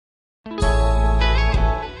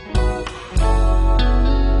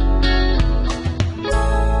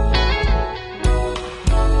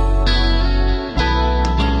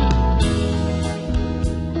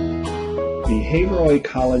Behavioral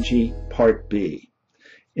Ecology Part B.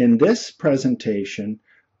 In this presentation,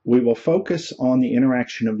 we will focus on the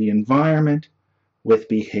interaction of the environment with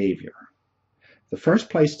behavior. The first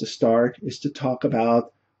place to start is to talk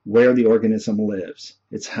about where the organism lives,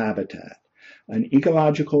 its habitat, an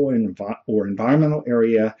ecological or environmental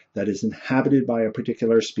area that is inhabited by a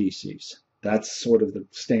particular species. That's sort of the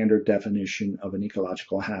standard definition of an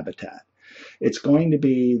ecological habitat. It's going to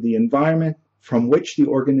be the environment from which the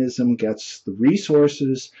organism gets the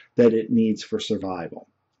resources that it needs for survival.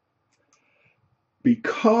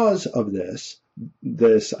 Because of this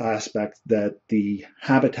aspect that the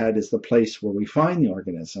habitat is the place where we find the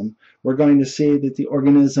organism, we're going to see that the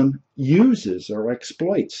organism uses or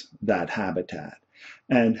exploits that habitat.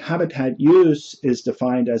 And habitat use is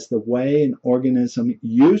defined as the way an organism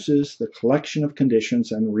uses the collection of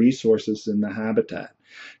conditions and resources in the habitat.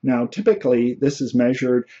 Now, typically, this is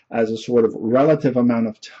measured as a sort of relative amount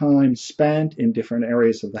of time spent in different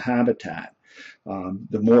areas of the habitat.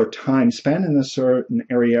 The more time spent in a certain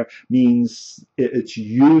area means it's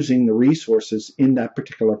using the resources in that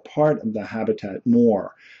particular part of the habitat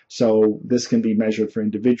more. So this can be measured for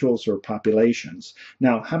individuals or populations.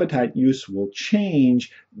 Now, habitat use will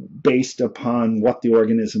change based upon what the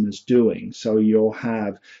organism is doing. So you'll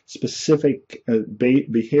have specific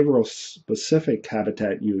behavioral specific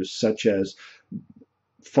habitat use, such as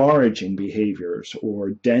foraging behaviors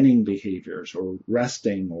or denning behaviors or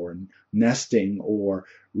resting or nesting or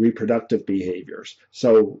reproductive behaviors.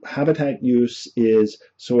 So habitat use is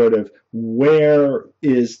sort of where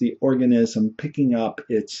is the organism picking up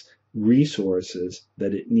its resources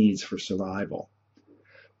that it needs for survival.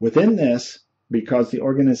 Within this, because the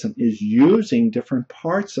organism is using different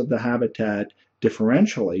parts of the habitat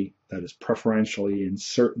differentially, that is preferentially in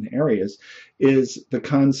certain areas, is the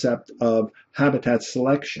concept of habitat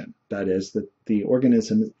selection. That is, that the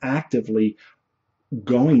organism is actively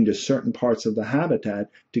going to certain parts of the habitat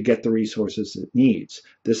to get the resources it needs.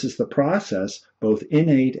 This is the process, both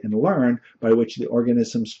innate and learned, by which the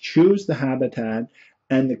organisms choose the habitat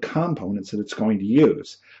and the components that it's going to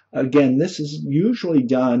use. Again, this is usually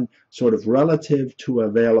done sort of relative to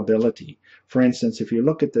availability. For instance, if you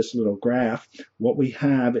look at this little graph, what we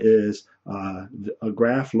have is a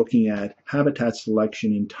graph looking at habitat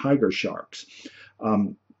selection in tiger sharks.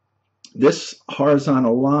 This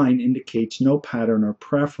horizontal line indicates no pattern or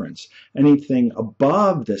preference. Anything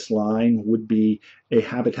above this line would be a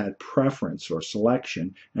habitat preference or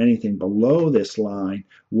selection. Anything below this line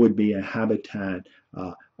would be a habitat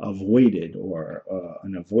avoided or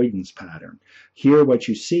an avoidance pattern. Here what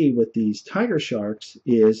you see with these tiger sharks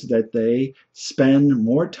is that they spend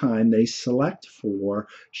more time, they select for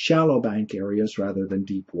shallow bank areas rather than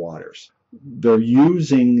deep waters. They're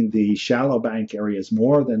using the shallow bank areas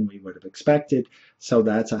more than we would have expected, so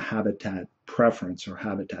that's a habitat preference or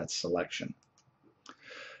habitat selection.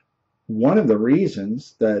 One of the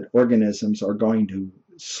reasons that organisms are going to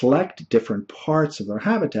select different parts of their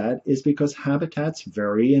habitat is because habitats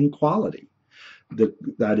vary in quality.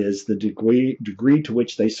 That is, the degree to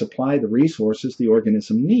which they supply the resources the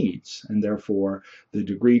organism needs, and therefore the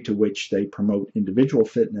degree to which they promote individual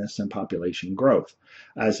fitness and population growth.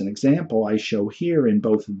 As an example, I show here in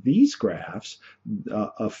both of these graphs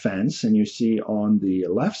a fence, and you see on the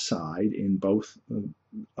left side in both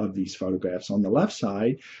of these photographs, on the left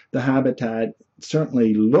side, the habitat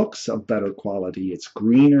certainly looks of better quality. It's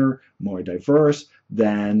greener, more diverse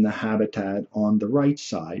than the habitat on the right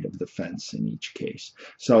side of the fence in each case.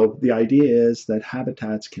 So the idea is that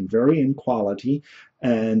habitats can vary in quality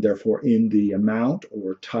and therefore in the amount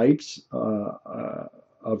or types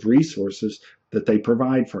of resources that they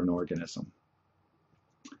provide for an organism.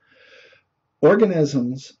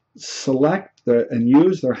 Organisms select and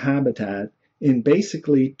use their habitat in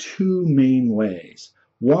basically two main ways.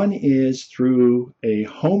 One is through a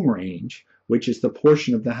home range, which is the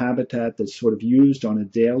portion of the habitat that's sort of used on a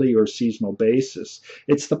daily or seasonal basis.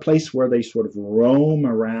 It's the place where they sort of roam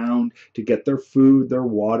around to get their food, their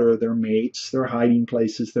water, their mates, their hiding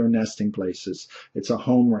places, their nesting places. It's a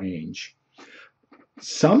home range.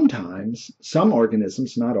 Sometimes, some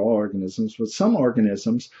organisms, not all organisms, but some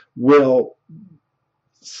organisms will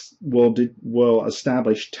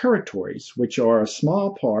establish territories, which are a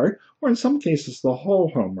small part, or in some cases the whole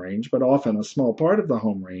home range, but often a small part of the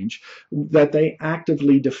home range, that they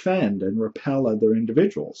actively defend and repel other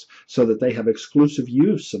individuals, so that they have exclusive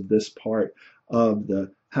use of this part of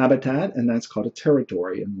the habitat, and that's called a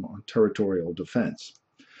territory and territorial defense.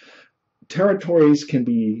 Territories can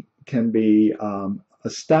be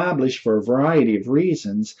established for a variety of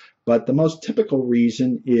reasons, but the most typical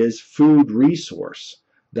reason is food resource.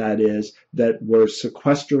 That is, that we're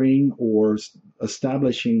sequestering or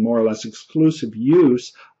establishing more or less exclusive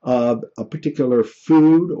use of a particular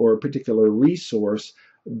food or a particular resource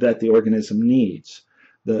that the organism needs.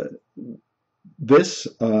 This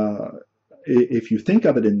if you think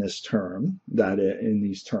of it in this term, that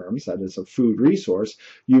is a food resource,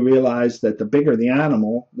 you realize that the bigger the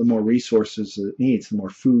animal, the more resources it needs, the more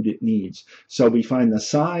food it needs. So we find the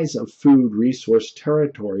size of food resource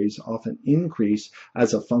territories often increase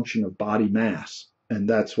as a function of body mass. And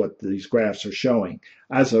that's what these graphs are showing.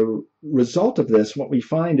 As a result of this, what we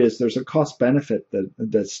find is there's a cost benefit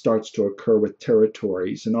that starts to occur with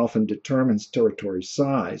territories and often determines territory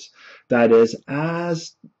size. That is,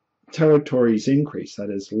 as territories increase, that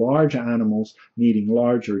is, large animals needing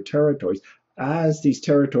larger territories, as these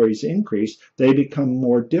territories increase, they become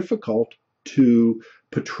more difficult to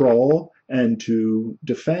patrol and to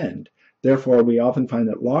defend. Therefore, we often find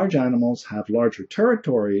that large animals have larger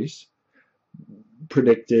territories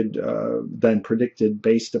than predicted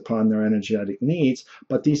based upon their energetic needs,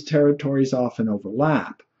 but these territories often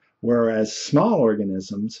overlap, whereas small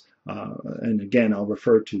organisms, and again, I'll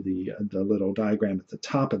refer to the little diagram at the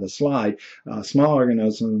top of the slide. Small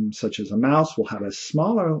organisms such as a mouse will have a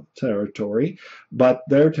smaller territory, but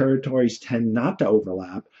their territories tend not to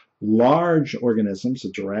overlap. Large organisms,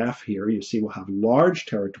 a giraffe here, you see, will have large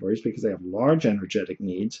territories because they have large energetic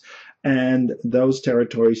needs, and those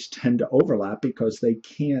territories tend to overlap because they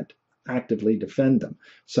can't actively defend them.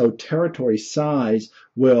 So territory size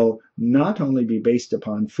will not only be based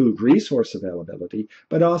upon food resource availability,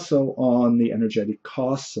 but also on the energetic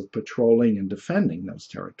costs of patrolling and defending those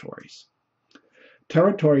territories.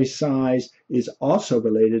 Territory size is also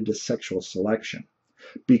related to sexual selection.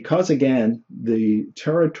 Because, again, the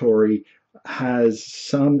territory has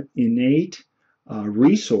some innate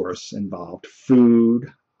resource involved,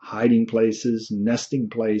 food, hiding places, nesting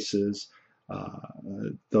places,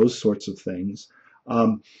 those sorts of things.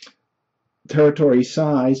 Territory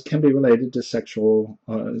size can be related to sexual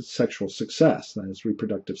success, that is,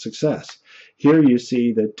 reproductive success. Here you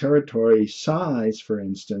see that territory size, for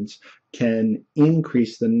instance, can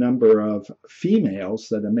increase the number of females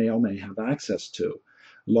that a male may have access to.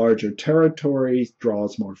 Larger territory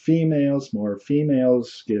draws more females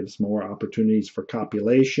gives more opportunities for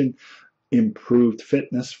copulation, improved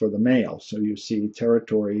fitness for the male. So you see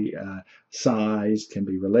territory size can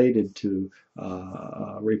be related to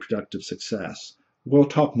reproductive success. We'll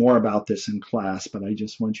talk more about this in class, but I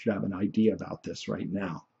just want you to have an idea about this right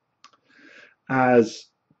now. As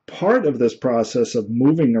part of this process of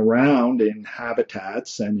moving around in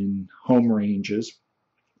habitats and in home ranges,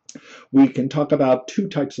 we can talk about two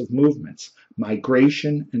types of movements,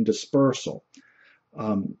 migration and dispersal.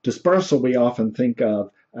 Dispersal we often think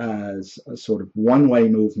of as a sort of one-way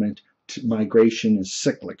movement. Migration is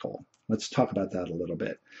cyclical. Let's talk about that a little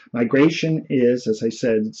bit. Migration is, as I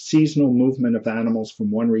said, seasonal movement of animals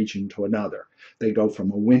from one region to another. They go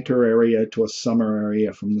from a winter area to a summer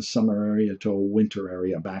area, from the summer area to a winter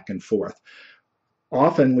area, back and forth.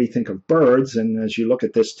 Often we think of birds, and as you look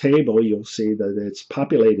at this table, you'll see that it's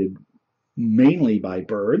populated mainly by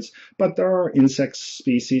birds, but there are insect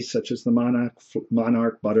species such as the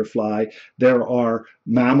monarch butterfly. There are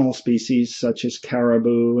mammal species such as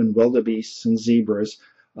caribou and wildebeests and zebras.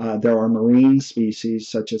 There are marine species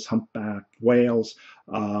such as humpback whales,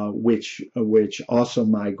 which also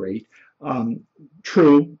migrate.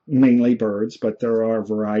 True, mainly birds, but there are a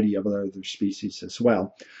variety of other species as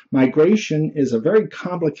well. Migration is a very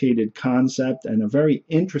complicated concept and a very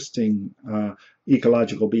interesting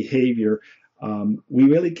ecological behavior. We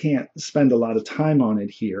really can't spend a lot of time on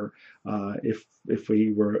it here. If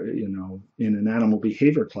we were, in an animal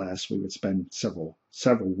behavior class, we would spend several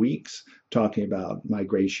weeks talking about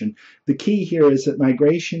migration. The key here is that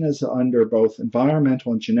migration is under both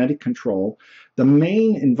environmental and genetic control. The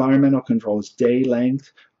main environmental control is day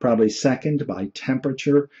length, probably second by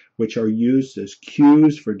temperature, which are used as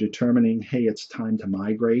cues for determining, hey, it's time to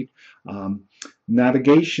migrate.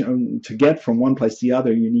 Navigation, to get from one place to the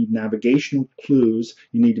other, you need navigational clues.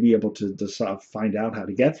 You need to be able to find out how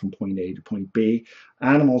to get from point A to point B.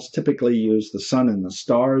 Animals typically use the sun and the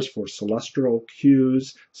stars for celestial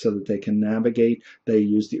cues so that they can navigate. They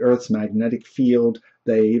use the Earth's magnetic field.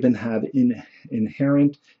 They even have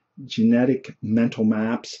inherent genetic mental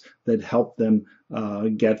maps that help them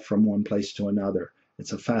get from one place to another.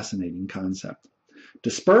 It's a fascinating concept.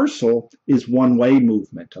 Dispersal is one-way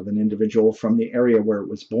movement of an individual from the area where it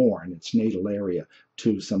was born, its natal area,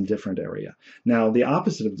 to some different area. Now, the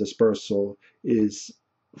opposite of dispersal is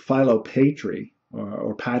philopatry,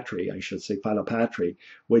 or patry, I should say, philopatry,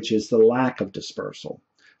 which is the lack of dispersal.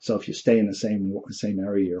 So if you stay in the same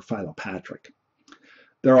area, you're phylopatric.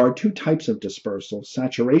 There are two types of dispersal: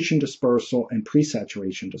 saturation dispersal and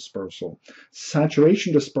pre-saturation dispersal.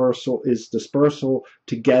 Saturation dispersal is dispersal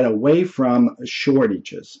to get away from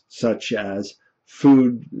shortages, such as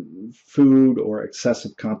food or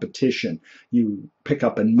excessive competition. You pick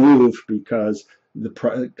up and move because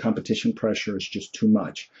the competition pressure is just too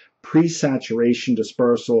much. Pre-saturation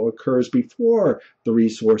dispersal occurs before the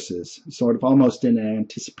resources, sort of almost in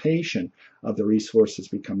anticipation of the resources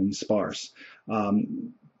becoming sparse.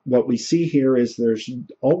 What we see here is there's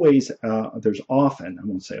often, I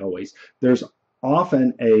won't say always, there's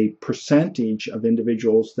often a percentage of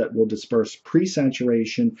individuals that will disperse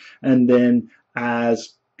pre-saturation, and then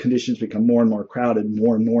as conditions become more and more crowded,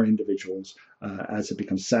 more and more individuals, as it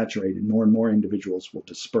becomes saturated, more and more individuals will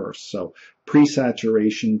disperse. So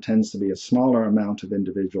pre-saturation tends to be a smaller amount of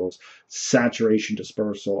individuals. Saturation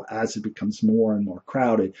dispersal, as it becomes more and more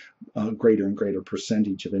crowded, greater and greater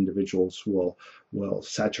percentage of individuals will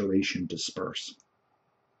saturation disperse.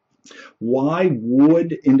 Why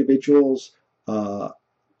would individuals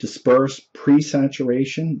disperse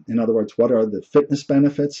pre-saturation? In other words, what are the fitness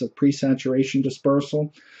benefits of pre-saturation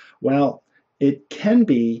dispersal? Well, it can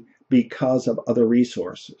be because of other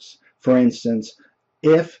resources. For instance,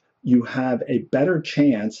 if you have a better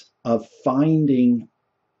chance of finding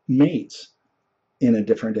mates in a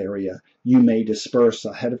different area, you may disperse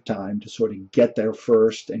ahead of time to sort of get there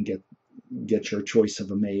first and get your choice of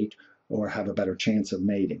a mate, or have a better chance of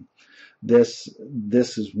mating. This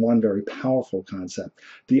is one very powerful concept.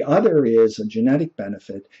 The other is a genetic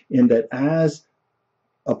benefit, in that as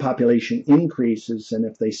a population increases, and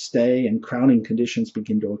if they stay and crowding conditions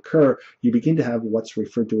begin to occur, you begin to have what's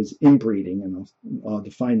referred to as inbreeding, and I'll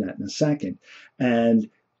define that in a second. And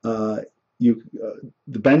the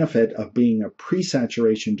benefit of being a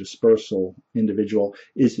pre-saturation dispersal individual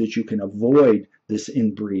is that you can avoid this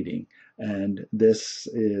inbreeding. And this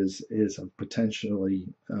is a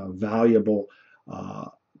potentially valuable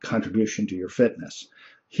contribution to your fitness.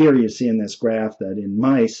 Here you see in this graph that in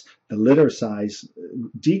mice, the litter size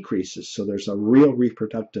decreases, so there's a real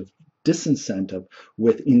reproductive disincentive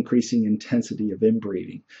with increasing intensity of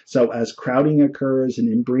inbreeding. So as crowding occurs and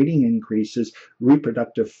inbreeding increases,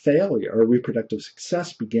 reproductive failure or reproductive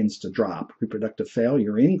success begins to drop. Reproductive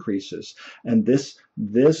failure increases, and this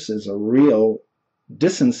is a real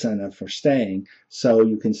disincentive for staying. So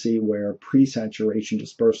you can see where pre-saturation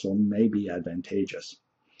dispersal may be advantageous.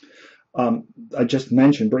 I just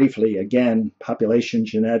mentioned briefly, again, population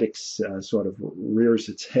genetics sort of rears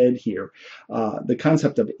its head here. The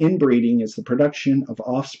concept of inbreeding is the production of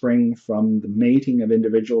offspring from the mating of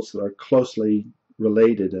individuals that are closely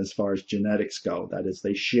related as far as genetics go. That is,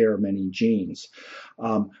 they share many genes.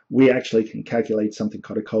 We actually can calculate something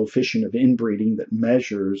called a coefficient of inbreeding that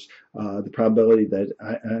measures the probability that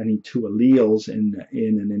any two alleles in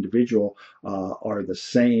an individual are the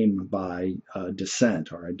same by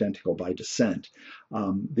descent, or identical by descent.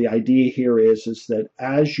 The idea here is that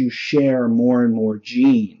as you share more and more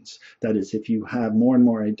genes, that is, if you have more and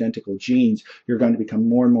more identical genes, you're going to become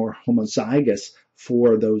more and more homozygous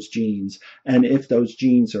for those genes. And if those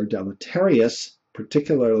genes are deleterious,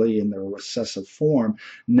 particularly in their recessive form,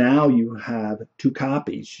 now you have two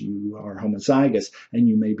copies. You are homozygous, and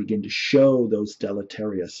you may begin to show those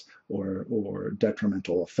deleterious or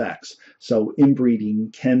detrimental effects. So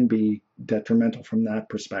inbreeding can be detrimental from that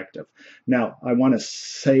perspective. Now, I want to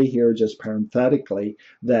say here just parenthetically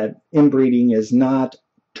that inbreeding is not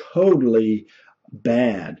totally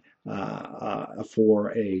bad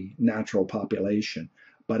for a natural population.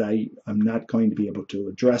 But I'm not going to be able to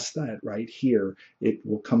address that right here. It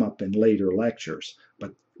will come up in later lectures.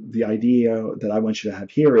 But the idea that I want you to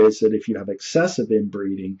have here is that if you have excessive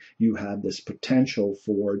inbreeding, you have this potential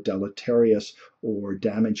for deleterious or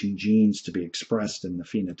damaging genes to be expressed in the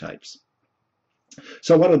phenotypes.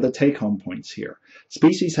 So what are the take-home points here?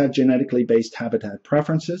 Species have genetically based habitat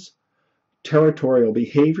preferences. Territorial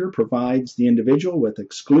behavior provides the individual with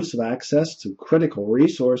exclusive access to critical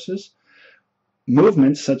resources.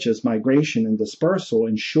 Movements such as migration and dispersal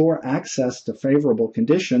ensure access to favorable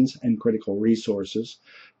conditions and critical resources.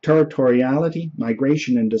 Territoriality,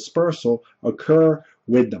 migration, and dispersal occur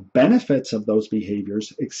with the benefits of those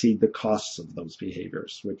behaviors exceed the costs of those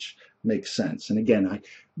behaviors, which makes sense. And again, I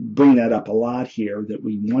bring that up a lot here, that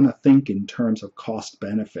we want to think in terms of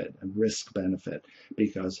cost-benefit and risk-benefit,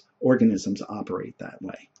 because organisms operate that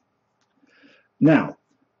way. Now,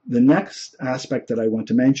 The next aspect that I want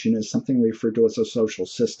to mention is something referred to as a social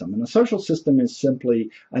system. And a social system is simply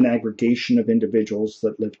an aggregation of individuals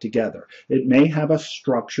that live together. It may have a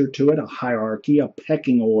structure to it, a hierarchy, a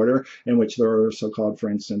pecking order, in which there are so-called, for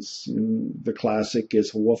instance, the classic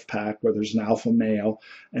is a wolf pack, where there's an alpha male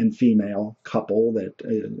and female couple that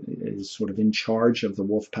is sort of in charge of the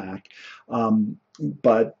wolf pack.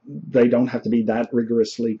 But they don't have to be that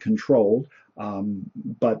rigorously controlled.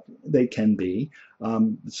 But they can be.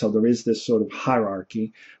 So there is this sort of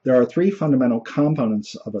hierarchy. There are three fundamental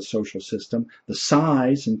components of a social system: the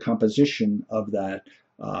size and composition of that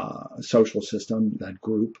social system, that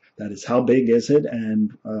group. That is, how big is it,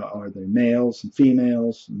 and are they males and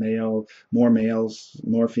females,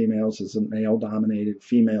 more females, is it male dominated,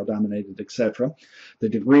 female dominated, etc. The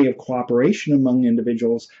degree of cooperation among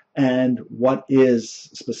individuals, and what is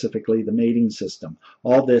specifically the mating system.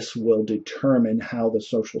 All this will determine how the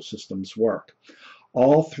social systems work.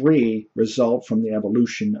 All three result from the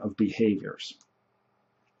evolution of behaviors.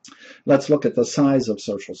 Let's look at the size of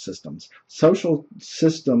social systems. Social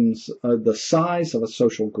systems, the size of a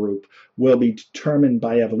social group will be determined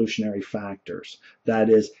by evolutionary factors. That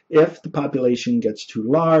is, if the population gets too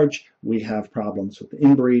large, we have problems with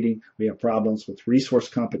inbreeding, we have problems with resource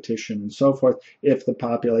competition, and so forth. If the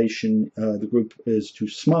population, the group is too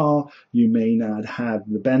small, you may not have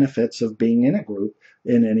the benefits of being in a group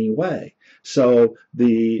in any way. So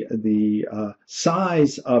the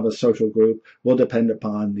size of a social group will depend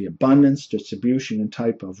upon the abundance, distribution, and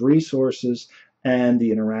type of resources, and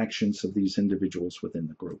the interactions of these individuals within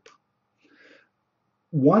the group.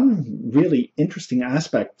 One really interesting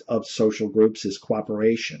aspect of social groups is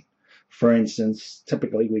cooperation. For instance,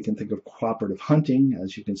 typically we can think of cooperative hunting,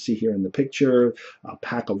 as you can see here in the picture, a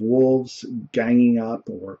pack of wolves ganging up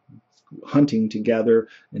or hunting together,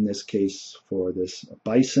 in this case for this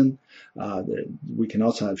bison. We can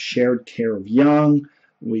also have shared care of young.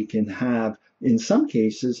 We can have, in some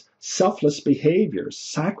cases, selfless behaviors,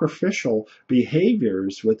 sacrificial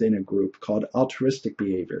behaviors within a group called altruistic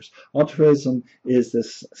behaviors. Altruism is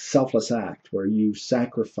this selfless act where you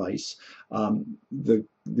sacrifice. The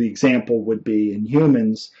example would be in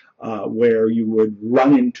humans, where you would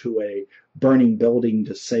run into a burning building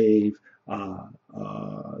to save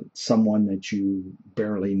someone that you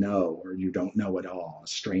barely know or you don't know at all, a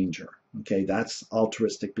stranger. Okay, that's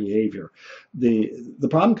altruistic behavior. The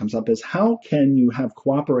problem comes up is, how can you have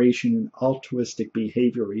cooperation and altruistic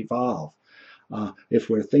behavior evolve? If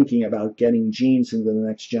we're thinking about getting genes into the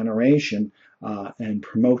next generation and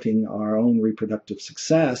promoting our own reproductive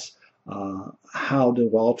success, how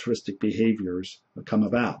do altruistic behaviors come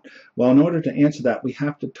about? Well, in order to answer that, we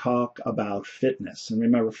have to talk about fitness. And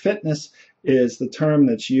remember, fitness is the term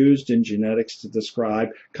that's used in genetics to describe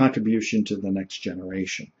contribution to the next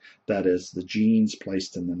generation. That is, the genes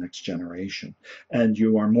placed in the next generation. And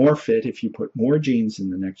you are more fit if you put more genes in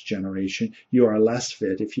the next generation. You are less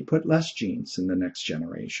fit if you put less genes in the next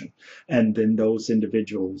generation. And then those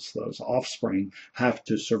individuals, those offspring, have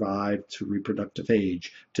to survive to reproductive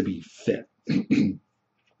age to be fit.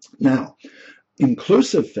 Now,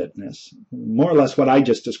 inclusive fitness, more or less what I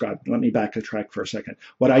just described, let me backtrack for a second.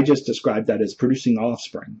 What I just described, that is producing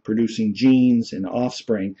offspring, producing genes and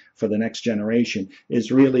offspring for the next generation,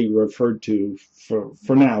 is really referred to,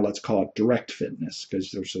 for now, let's call it direct fitness,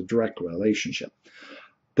 because there's a direct relationship.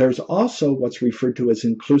 There's also what's referred to as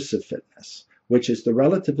inclusive fitness, which is the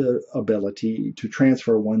relative ability to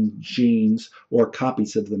transfer one's genes or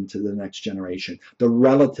copies of them to the next generation, the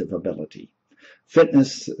relative ability.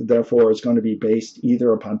 Fitness, therefore, is going to be based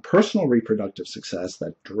either upon personal reproductive success,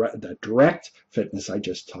 that direct fitness I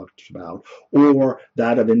just talked about, or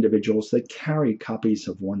that of individuals that carry copies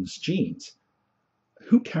of one's genes.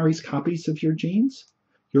 Who carries copies of your genes?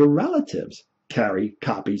 Your relatives carry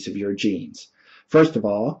copies of your genes. First of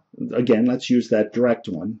all, again, let's use that direct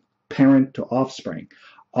one, parent to offspring.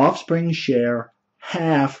 Offspring share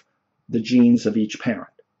half the genes of each parent.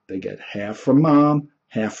 They get half from mom,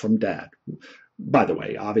 half from dad. By the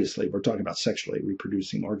way, obviously, we're talking about sexually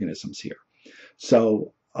reproducing organisms here.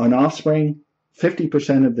 So an offspring,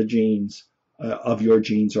 50% of the genes, of your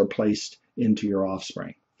genes are placed into your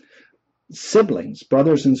offspring. Siblings,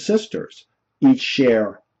 brothers and sisters, each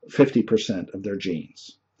share 50% of their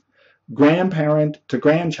genes. Grandparent to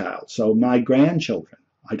grandchild, so my grandchildren,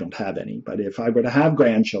 I don't have any, but if I were to have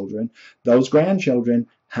grandchildren, those grandchildren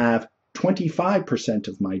have 25%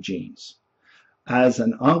 of my genes. As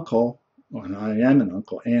an uncle, and I am an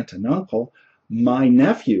uncle, aunt and uncle, my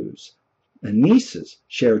nephews and nieces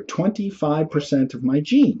share 25% of my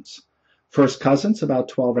genes. First cousins, about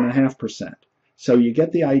 12.5%. So you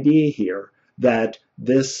get the idea here that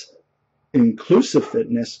this inclusive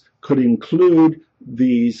fitness could include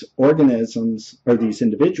these organisms or these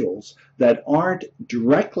individuals that aren't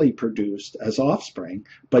directly produced as offspring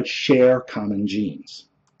but share common genes.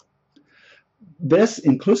 This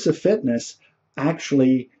inclusive fitness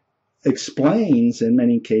actually explains in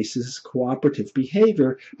many cases cooperative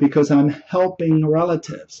behavior because I'm helping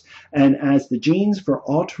relatives. And as the genes for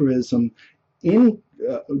altruism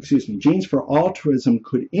genes for altruism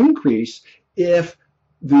could increase if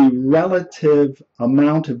the relative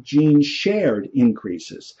amount of genes shared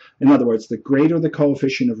increases. In other words, the greater the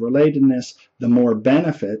coefficient of relatedness, the more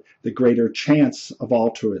benefit, the greater chance of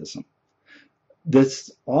altruism.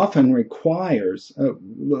 This often requires,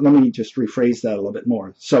 let me just rephrase that a little bit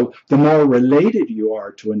more. So the more related you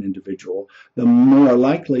are to an individual, the more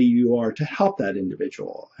likely you are to help that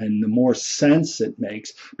individual, and the more sense it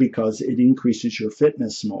makes because it increases your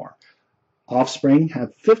fitness more. Offspring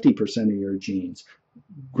have 50% of your genes.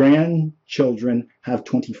 Grandchildren have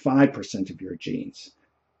 25% of your genes.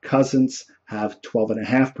 Cousins have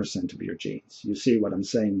 12.5% of your genes. You see what I'm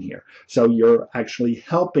saying here. So you're actually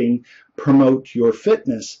helping promote your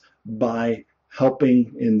fitness by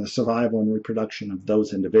helping in the survival and reproduction of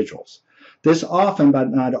those individuals. This often, but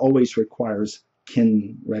not always, requires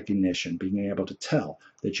kin recognition, being able to tell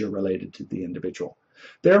that you're related to the individual.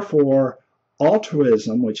 Therefore,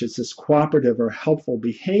 altruism, which is this cooperative or helpful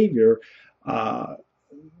behavior,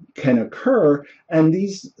 can occur, and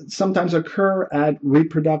these sometimes occur at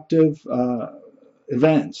reproductive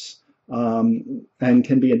events and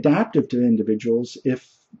can be adaptive to individuals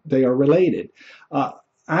if they are related.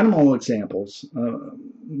 Animal examples,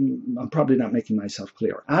 I'm probably not making myself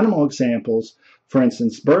clear. Animal examples, for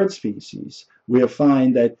instance, bird species, we'll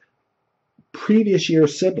find that previous year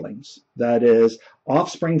siblings, that is,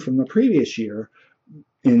 offspring from the previous year,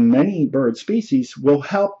 in many bird species, will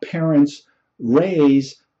help parents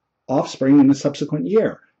raise offspring in the subsequent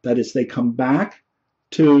year. That is, they come back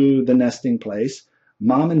to the nesting place,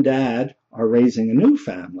 mom and dad are raising a new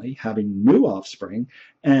family, having new offspring,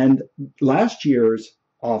 and last year's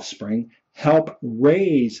offspring help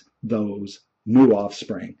raise those new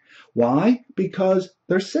offspring. Why? Because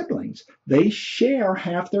they're siblings. They share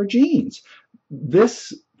half their genes.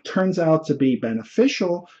 This turns out to be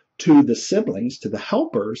beneficial to the siblings, to the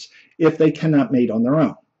helpers, if they cannot mate on their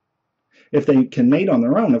own. If they can mate on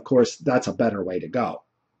their own, of course, that's a better way to go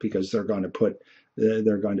because they're going to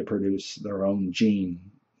produce their own gene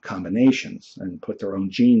combinations and put their own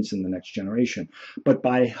genes in the next generation. But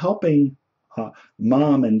by helping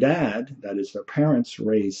mom and dad, that is their parents,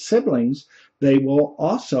 raise siblings, they will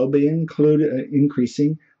also be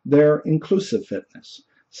increasing their inclusive fitness.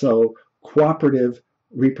 So cooperative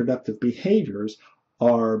reproductive behaviors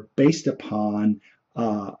are based upon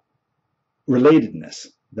relatedness.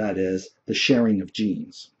 That is, the sharing of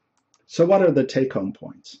genes. So what are the take-home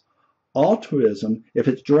points? Altruism, if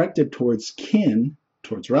it's directed towards kin,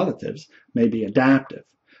 towards relatives, may be adaptive.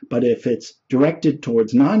 But if it's directed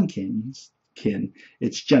towards non-kin,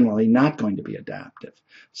 it's generally not going to be adaptive.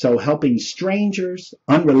 So helping strangers,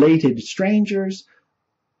 unrelated strangers,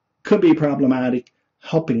 could be problematic.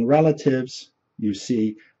 Helping relatives, you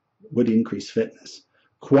see, would increase fitness.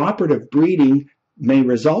 Cooperative breeding may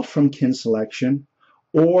result from kin selection,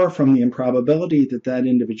 or from the improbability that that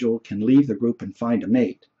individual can leave the group and find a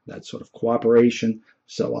mate. That sort of cooperation.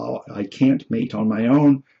 So I can't mate on my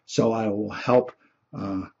own, so I will help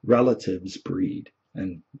relatives breed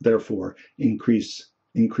and therefore increase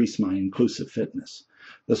my inclusive fitness.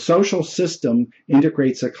 The social system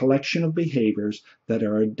integrates a collection of behaviors that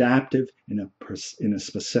are adaptive in a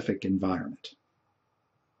specific environment.